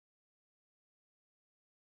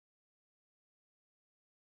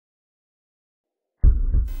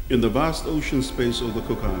In the vast ocean space of the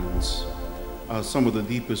Cook Islands are some of the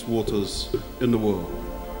deepest waters in the world,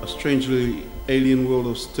 a strangely alien world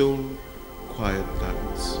of still, quiet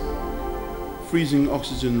gardens. Freezing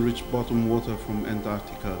oxygen-rich bottom water from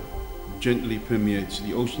Antarctica gently permeates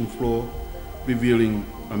the ocean floor, revealing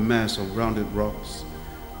a mass of rounded rocks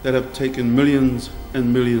that have taken millions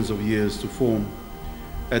and millions of years to form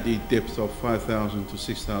at a depth of 5,000 to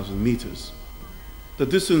 6,000 meters. The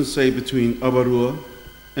distance, say, between Avarua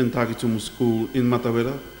and Takitumu School in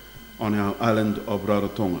Matawera on our island of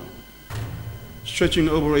Rarotonga, stretching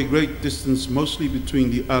over a great distance mostly between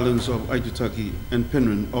the islands of Aitutaki and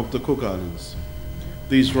Penrhyn of the Cook Islands.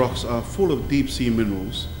 These rocks are full of deep-sea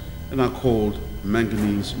minerals and are called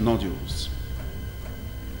manganese nodules.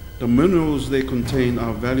 The minerals they contain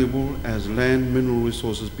are valuable as land mineral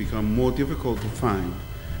resources become more difficult to find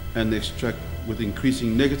and extract with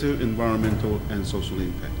increasing negative environmental and social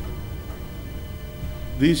impact.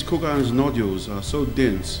 These Cook Islands nodules are so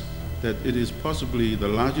dense that it is possibly the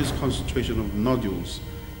largest concentration of nodules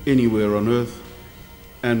anywhere on Earth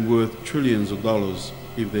and worth trillions of dollars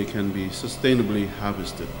if they can be sustainably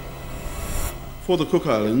harvested. For the Cook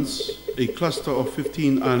Islands, a cluster of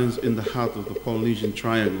 15 islands in the heart of the Polynesian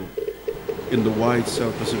Triangle in the wide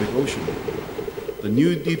South Pacific Ocean, the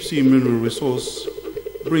new deep-sea mineral resource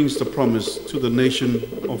brings the promise to the nation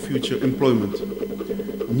of future employment,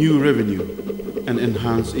 new revenue, and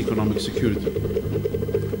enhanced economic security.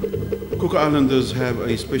 Cook Islanders have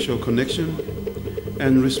a special connection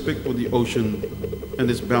and respect for the ocean and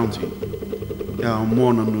its bounty, our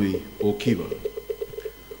Moana Nui or Kiva.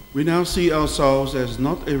 We now see ourselves as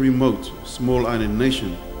not a remote, small island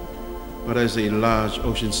nation, but as a large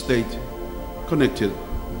ocean state connected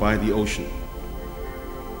by the ocean.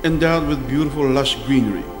 Endowed with beautiful lush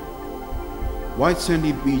greenery, white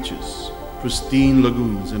sandy beaches, pristine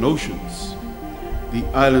lagoons and oceans, the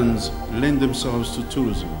islands lend themselves to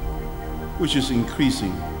tourism, which is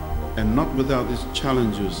increasing and not without its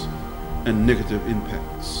challenges and negative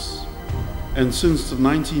impacts. And since the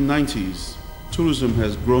 1990s, tourism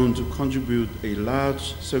has grown to contribute a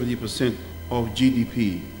large 70% of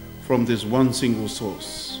GDP from this one single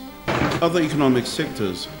source. Other economic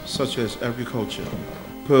sectors, such as agriculture,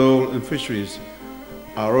 pearl and fisheries,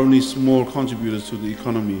 are only small contributors to the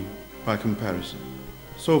economy by comparison.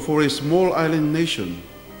 So for a small island nation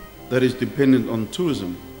that is dependent on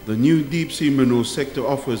tourism, the new deep-sea mineral sector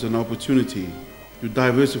offers an opportunity to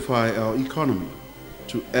diversify our economy,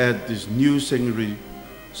 to add this new secondary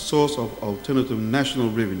source of alternative national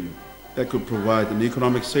revenue that could provide an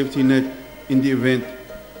economic safety net in the event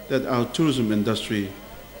that our tourism industry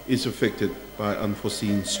is affected by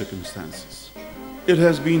unforeseen circumstances. It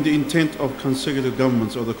has been the intent of consecutive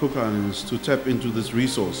governments of the Cook Islands to tap into this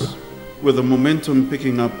resource, with the momentum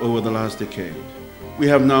picking up over the last decade. We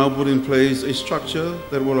have now put in place a structure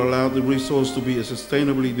that will allow the resource to be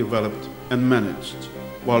sustainably developed and managed,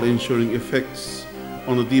 while ensuring effects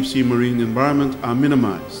on the deep-sea marine environment are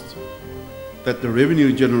minimized, that the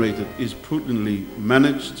revenue generated is prudently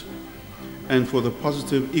managed, and for the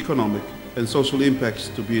positive economic and social impacts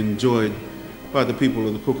to be enjoyed by the people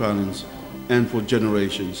of the Cook Islands and for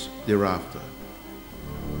generations thereafter.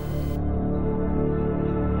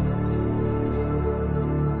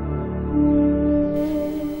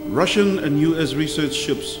 Russian and US research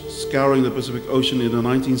ships scouring the Pacific Ocean in the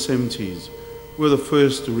 1970s were the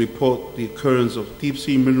first to report the occurrence of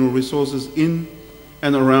deep-sea mineral resources in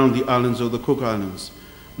and around the islands of the Cook Islands,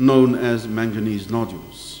 known as manganese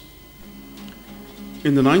nodules.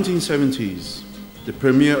 In the 1970s, the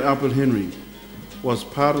Premier Albert Henry was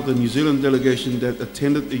part of the New Zealand delegation that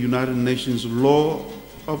attended the United Nations Law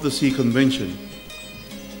of the Sea Convention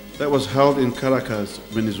that was held in Caracas,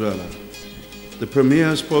 Venezuela. The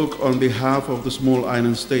Premier spoke on behalf of the small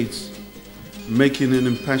island states, making an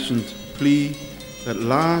impassioned plea that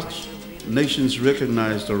large nations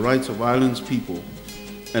recognize the rights of islands people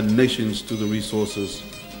and nations to the resources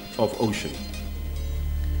of ocean.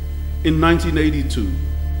 In 1982,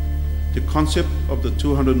 the concept of the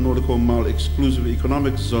 200 nautical mile exclusive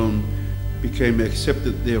economic zone became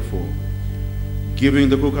accepted, therefore, giving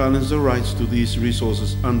the Cook Islands the rights to these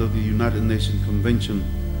resources under the United Nations Convention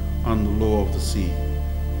on the Law of the Sea.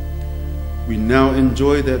 We now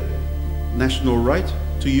enjoy that national right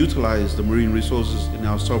to utilize the marine resources in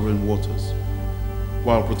our sovereign waters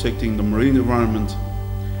while protecting the marine environment,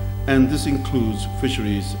 and this includes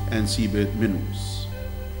fisheries and seabed minerals.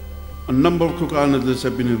 A number of Cook Islanders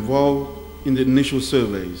have been involved in the initial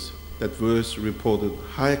surveys that first reported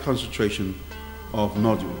higher concentration of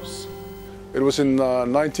nodules. It was in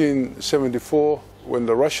 1974 when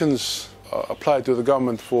the Russians applied to the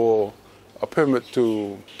government for a permit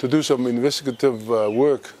to do some investigative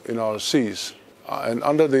work in our seas. And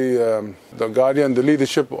under the guardian, the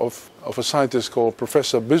leadership of a scientist called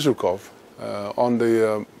Professor Bizrukov, on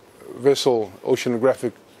the vessel,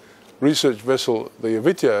 oceanographic research vessel, the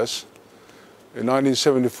Vitias, in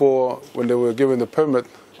 1974, when they were given the permit,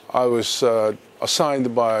 I was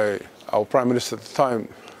assigned by our Prime Minister at the time,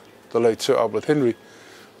 the late Sir Albert Henry,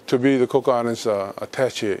 to be the Cook Islands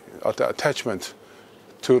attachment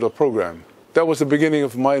to the program. That was the beginning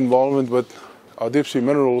of my involvement with our deep sea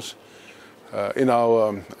minerals in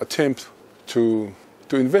our attempt to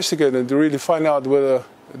investigate and to really find out whether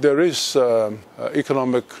there is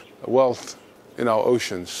economic wealth in our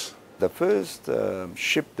oceans. The first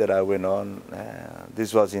ship that I went on,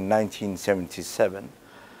 this was in 1977.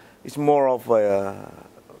 It's more of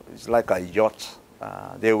it's like a yacht.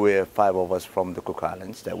 There were 5 of us from the Cook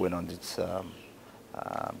Islands that went on this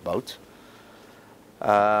boat.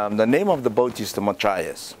 The name of the boat is the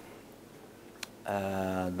Matthias.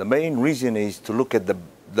 The main reason is to look at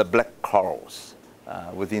the black corals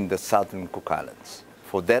within the southern Cook Islands.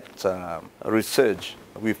 For that research,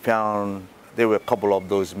 we found there were a couple of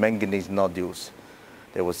those manganese nodules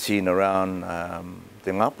that were seen around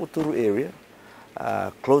the Ngaputuru area,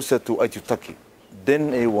 closer to Aitutaki.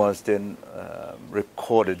 Then it was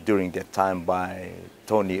recorded during that time by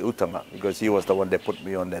Tony Utanga, because he was the one that put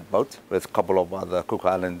me on that boat with a couple of other Cook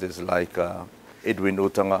Islanders like Edwin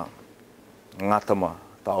Utanga, Ngatama,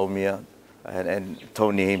 Taumia, and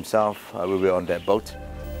Tony himself. We were on that boat.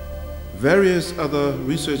 Various other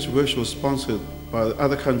research vessels sponsored by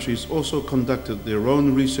other countries also conducted their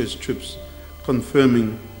own research trips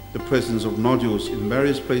confirming the presence of nodules in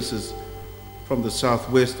various places from the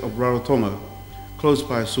southwest of Rarotonga, close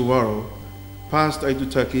by Suwaro, past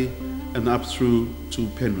Aitutaki and up through to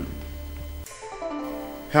Penryn.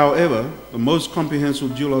 However, the most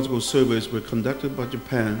comprehensive geological surveys were conducted by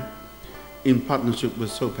Japan in partnership with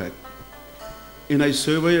SOPAC. In a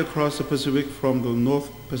survey across the Pacific from the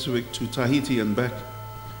North Pacific to Tahiti and back,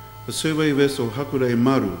 the survey vessel Hakurei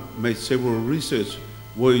Maru made several research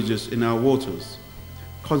voyages in our waters,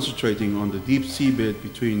 concentrating on the deep seabed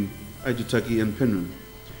between Aitutaki and Penryn,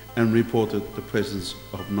 and reported the presence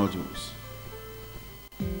of nodules.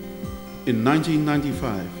 In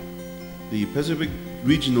 1995, the Pacific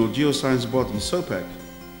Regional Geoscience Body SOPAC,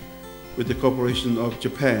 with the cooperation of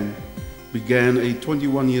Japan, began a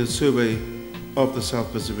 21-year survey of the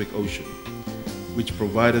South Pacific Ocean, which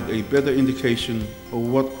provided a better indication of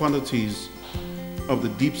what quantities of the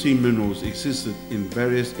deep-sea minerals existed in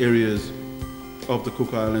various areas of the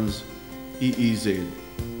Cook Islands EEZ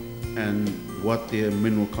and what their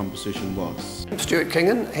mineral composition was. Stuart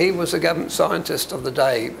Kingan, he was a government scientist of the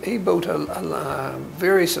day. He built a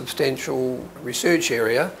very substantial research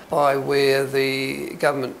area by where the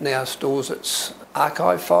government now stores its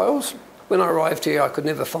archive files. When I arrived here, I could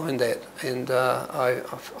never find that, and I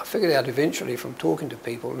figured out eventually from talking to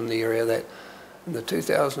people in the area that in the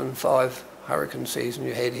 2005 hurricane season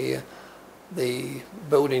you had here, the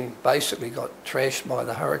building basically got trashed by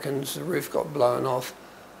the hurricanes, the roof got blown off,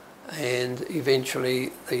 and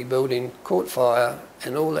eventually the building caught fire,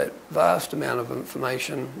 and all that vast amount of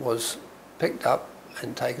information was picked up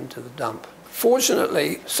and taken to the dump.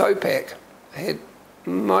 Fortunately, SOPAC had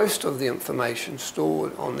most of the information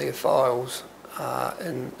stored on their files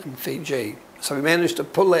in Fiji. So we managed to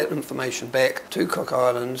pull that information back to Cook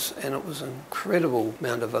Islands, and it was an incredible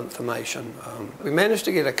amount of information. We managed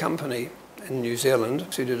to get a company in New Zealand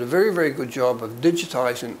who did a very, very good job of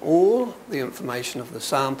digitising all the information of the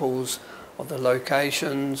samples, of the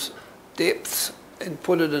locations, depths, and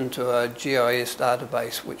put it into a GIS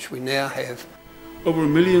database, which we now have. Over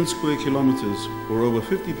 1 million square kilometers, or over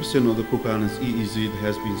 50% of the Cook Islands EEZ,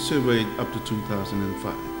 has been surveyed up to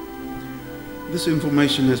 2005. This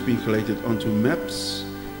information has been collated onto maps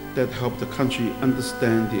that help the country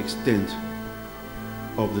understand the extent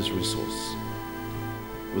of this resource.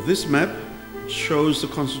 With this map, shows the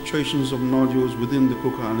concentrations of nodules within the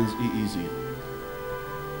Cook Islands EEZ.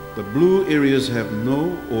 The blue areas have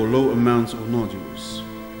no or low amounts of nodules.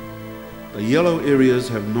 The yellow areas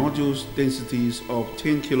have nodules densities of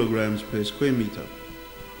 10 kilograms per square meter.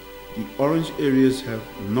 The orange areas have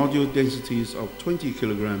nodule densities of 20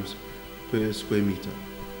 kilograms per square meter.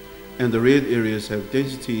 And the red areas have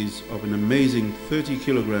densities of an amazing 30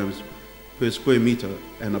 kilograms per square meter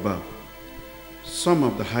and above, some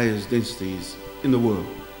of the highest densities in the world.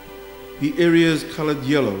 The areas colored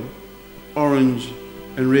yellow, orange,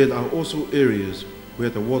 and red are also areas where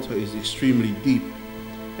the water is extremely deep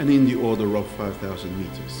and in the order of 5,000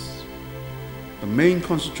 meters. The main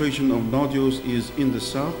concentration of nodules is in the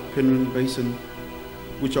South Penryn Basin,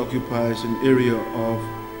 which occupies an area of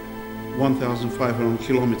 1,500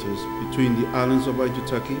 kilometers between the islands of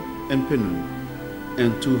Aitutaki and Penryn,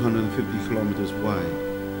 and 250 kilometers wide.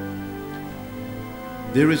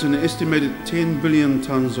 There is an estimated 10 billion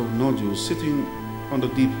tons of nodules sitting on the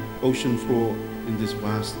deep ocean floor in this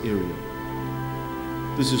vast area.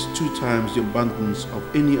 This is 2 times the abundance of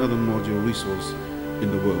any other nodule resource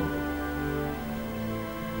in the world.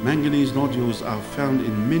 Manganese nodules are found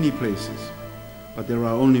in many places, but there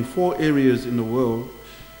are only 4 areas in the world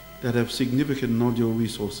that have significant nodule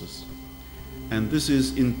resources. And this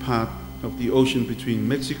is in part of the ocean between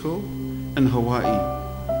Mexico and Hawaii,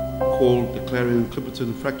 called the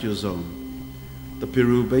Clarion-Clipperton Fracture Zone, the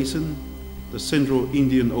Peru Basin, the Central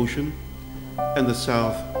Indian Ocean, and the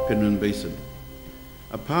South Penryn Basin.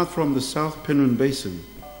 Apart from the South Penryn Basin,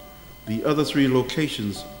 the other 3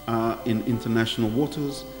 locations are in international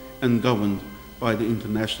waters and governed by the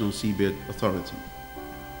International Seabed Authority.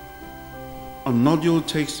 A nodule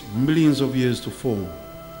takes millions of years to form.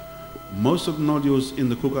 Most of the nodules in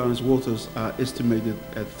the Cook Islands waters are estimated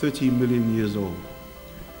at 30 million years old.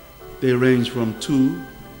 They range from 2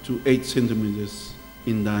 to 8 centimeters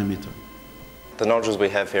in diameter. The nodules we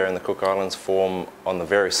have here in the Cook Islands form on the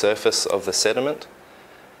very surface of the sediment,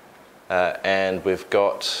 and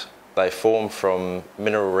they form from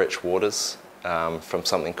mineral-rich waters, from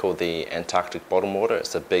something called the Antarctic bottom water.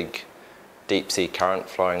 It's a big deep sea current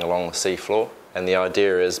flowing along the sea floor, and the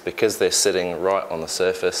idea is because they're sitting right on the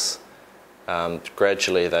surface,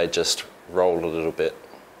 gradually they just roll a little bit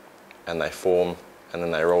and they form, and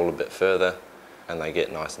then they roll a bit further and they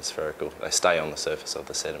get nice and spherical. They stay on the surface of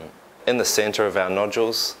the sediment. In the centre of our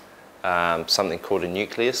nodules, something called a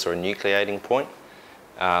nucleus or a nucleating point.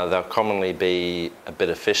 They'll commonly be a bit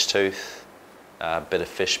of fish tooth, a bit of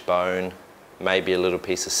fish bone, maybe a little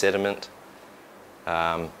piece of sediment,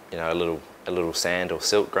 a little sand or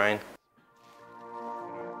silt grain.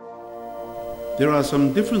 There are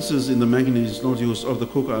some differences in the manganese nodules of the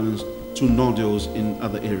Cook Islands to nodules in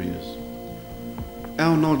other areas.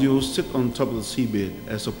 Our nodules sit on top of the seabed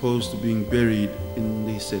as opposed to being buried in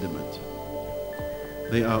the sediment.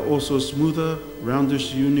 They are also smoother,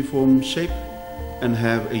 roundish, uniform shape and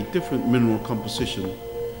have a different mineral composition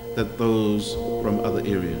than those from other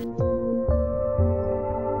areas.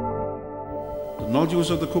 The nodules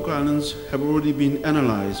of the Cook Islands have already been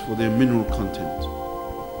analyzed for their mineral content.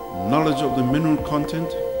 Knowledge of the mineral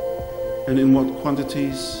content and in what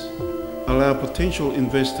quantities allow potential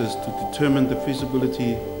investors to determine the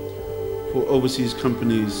feasibility for overseas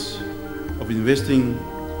companies of investing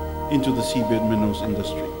into the seabed minerals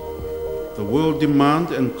industry. The world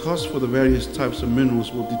demand and cost for the various types of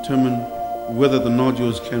minerals will determine whether the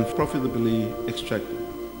nodules can profitably extract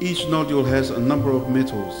them. Each nodule has a number of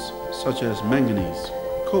metals such as manganese,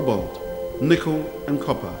 cobalt, nickel and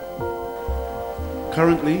copper.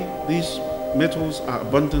 Currently, these metals are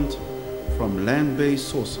abundant from land-based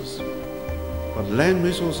sources, but land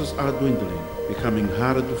resources are dwindling, becoming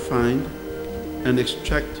harder to find and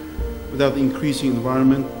extract without increasing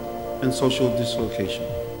environment and social dislocation.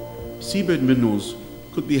 Seabed minerals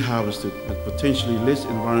could be harvested with potentially less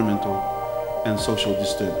environmental and social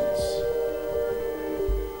disturbance.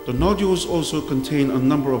 The nodules also contain a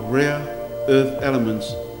number of rare earth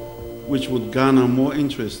elements which would garner more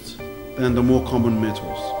interest than the more common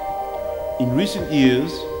metals. In recent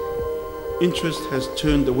years, interest has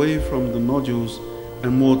turned away from the nodules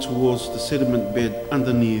and more towards the sediment bed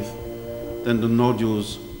underneath than the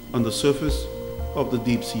nodules on the surface of the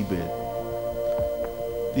deep sea bed.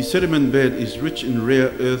 The sediment bed is rich in rare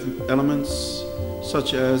earth elements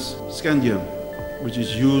such as scandium, which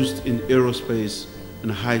is used in aerospace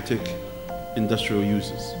and high-tech industrial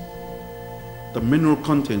uses. The mineral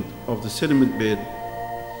content of the sediment bed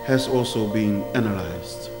has also been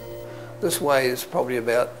analyzed. This weighs probably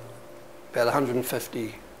about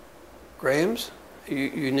 150 grams.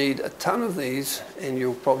 You need a ton of these and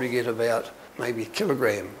you'll probably get about maybe a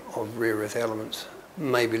kilogram of rare earth elements,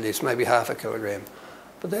 maybe less, maybe half a kilogram.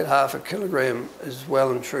 But that half a kilogram is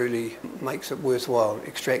well and truly makes it worthwhile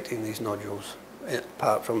extracting these nodules,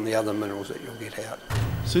 apart from the other minerals that you'll get out.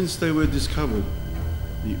 Since they were discovered,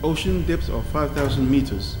 the ocean depth of 5,000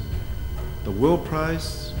 meters, the world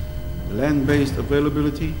price, land-based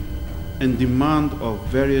availability, and demand of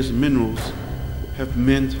various minerals have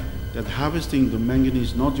meant that harvesting the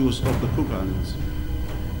manganese nodules of the Cook Islands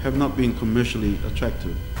have not been commercially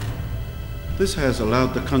attractive. This has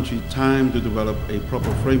allowed the country time to develop a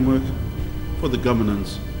proper framework for the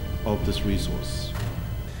governance of this resource.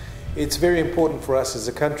 It's very important for us as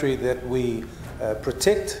a country that we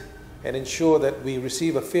protect and ensure that we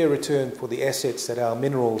receive a fair return for the assets that our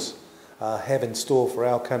minerals have in store for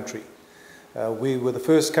our country. We were the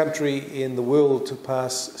first country in the world to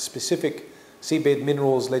pass specific seabed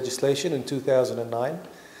minerals legislation in 2009,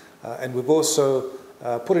 and we've also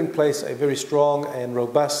put in place a very strong and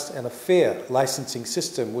robust and a fair licensing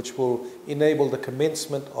system which will enable the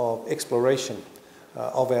commencement of exploration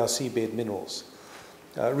of our seabed minerals.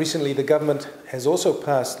 Recently, the government has also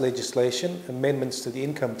passed legislation, amendments to the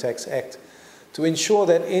Income Tax Act, to ensure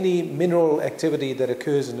that any mineral activity that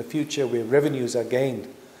occurs in the future where revenues are gained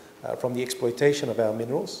from the exploitation of our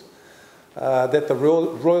minerals, that the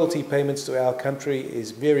royalty payments to our country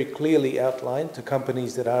is very clearly outlined to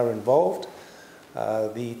companies that are involved,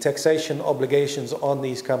 the taxation obligations on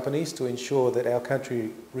these companies to ensure that our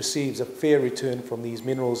country receives a fair return from these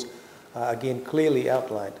minerals are again clearly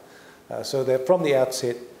outlined, so that from the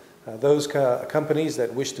outset those companies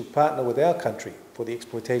that wish to partner with our country for the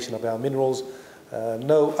exploitation of our minerals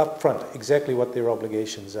know upfront exactly what their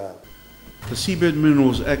obligations are. The Seabed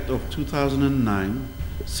Minerals Act of 2009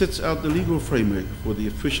 sets out the legal framework for the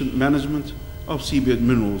efficient management of seabed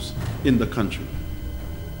minerals in the country.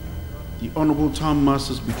 The Honourable Tom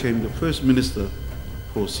Masters became the first Minister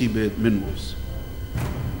for Seabed Minerals.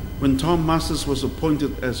 When Tom Masters was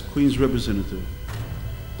appointed as Queen's Representative,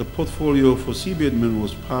 the portfolio for seabed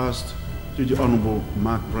minerals passed to the Honourable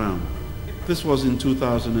Mark Brown. This was in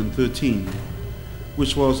 2013,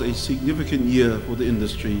 which was a significant year for the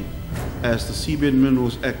industry as the Seabed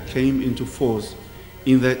Minerals Act came into force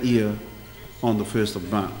in that year on the 1st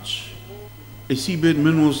of March. A Seabed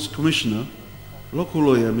Minerals Commissioner, local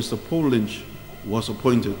lawyer Mr. Paul Lynch, was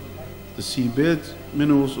appointed. The Seabed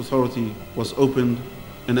Minerals Authority was opened,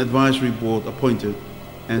 an advisory board appointed,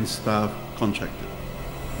 and staff contracted.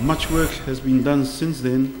 Much work has been done since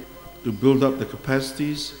then to build up the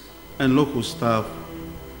capacities and local staff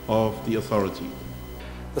of the authority.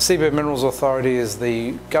 The Seabed Minerals Authority is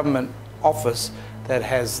the government office that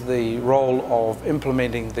has the role of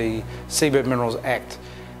implementing the Seabed Minerals Act,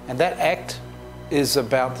 and that Act is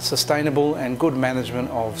about the sustainable and good management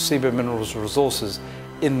of seabed minerals resources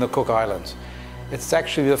in the Cook Islands. It's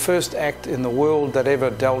actually the first act in the world that ever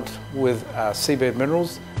dealt with seabed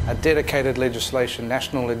minerals, a dedicated legislation,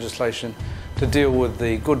 national legislation, to deal with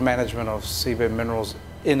the good management of seabed minerals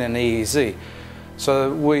in an EEZ.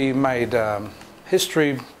 So we made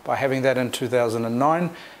history by having that in 2009,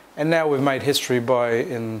 and now we've made history by,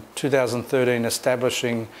 in 2013,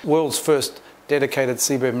 establishing the world's first dedicated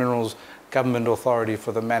seabed minerals government authority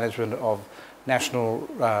for the management of national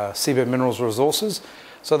seabed minerals resources.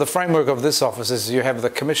 So the framework of this office is you have the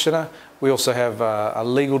Commissioner. We also have a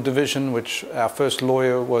legal division, which our first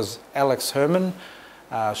lawyer was Alex Herman.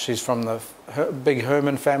 She's from the big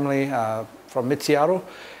Herman family from Mitiaro.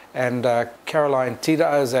 And Caroline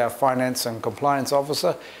Tita is our Finance and Compliance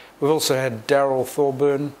Officer. We've also had Daryl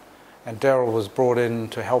Thorburn, and Daryl was brought in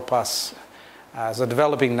to help us as a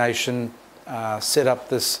developing nation set up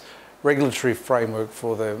this regulatory framework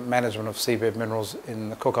for the management of seabed minerals in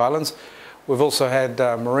the Cook Islands. We've also had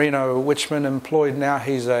Marino Witchman employed now.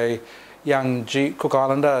 He's a young Cook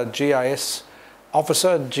Islander GIS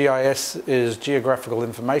officer. GIS is Geographical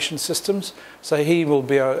Information Systems. So he will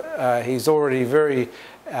be, he's already very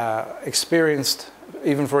experienced,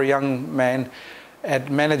 even for a young man,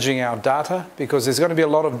 at managing our data, because there's going to be a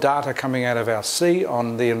lot of data coming out of our sea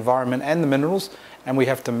on the environment and the minerals, and we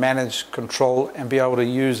have to manage, control, and be able to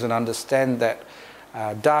use and understand that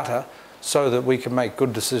data so that we can make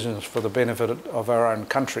good decisions for the benefit of our own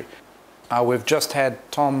country. We've just had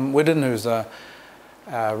Tom Whiddon, who's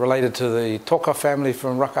related to the Toka family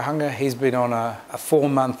from Rakahanga. He's been on a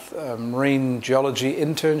 4-month marine geology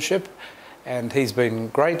internship, and he's been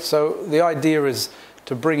great. So the idea is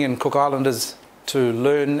to bring in Cook Islanders to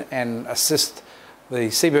learn and assist the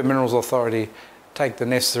Seabed Minerals Authority take the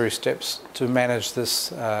necessary steps to manage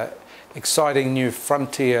this exciting new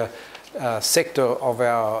frontier sector of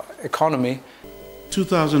our economy.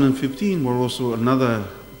 2015 was also another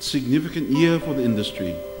significant year for the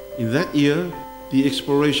industry. In that year, the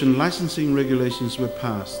exploration licensing regulations were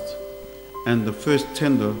passed, and the first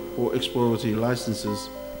tender for exploratory licenses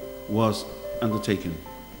was undertaken.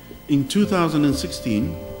 In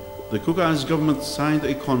 2016, the Cook Islands government signed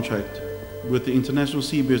a contract with the International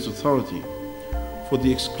Seabeds Authority for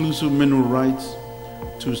the exclusive mineral rights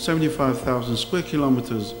to 75,000 square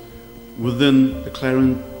kilometers within the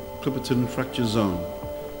Clarion-Clipperton Fracture Zone.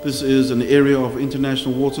 This is an area of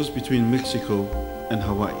international waters between Mexico and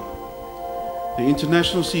Hawaii. The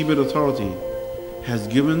International Seabed Authority has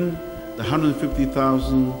given the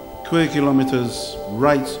 150,000 square kilometers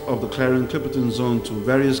rights of the Clarion-Clipperton Zone to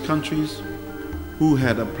various countries who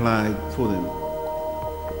had applied for them.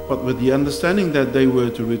 but with the understanding that they were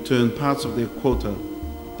to return parts of their quota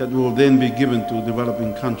that will then be given to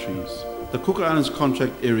developing countries. The Cook Islands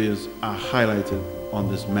contract areas are highlighted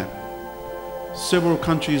on this map. Several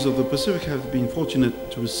countries of the Pacific have been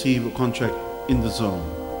fortunate to receive a contract in the zone.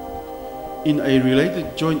 In a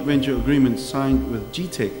related joint venture agreement signed with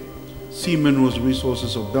GTEC, Sea Minerals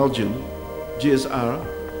Resources of Belgium,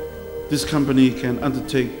 GSR, this company can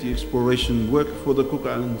undertake the exploration work for the Cook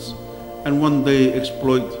Islands and one day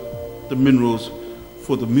exploit the minerals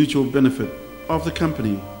for the mutual benefit of the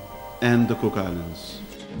company and the Cook Islands.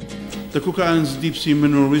 The Cook Islands deep sea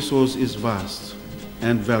mineral resource is vast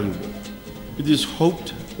and valuable. It is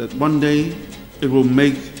hoped that one day it will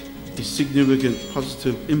make a significant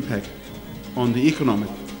positive impact on the economic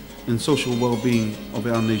and social well-being of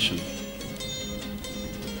our nation.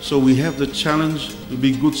 So we have the challenge to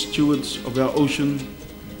be good stewards of our ocean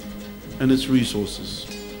and its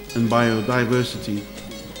resources and biodiversity,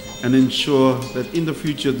 and ensure that in the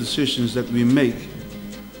future decisions that we make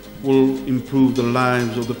will improve the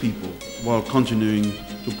lives of the people while continuing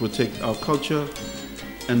to protect our culture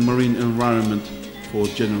and marine environment for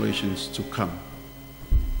generations to come.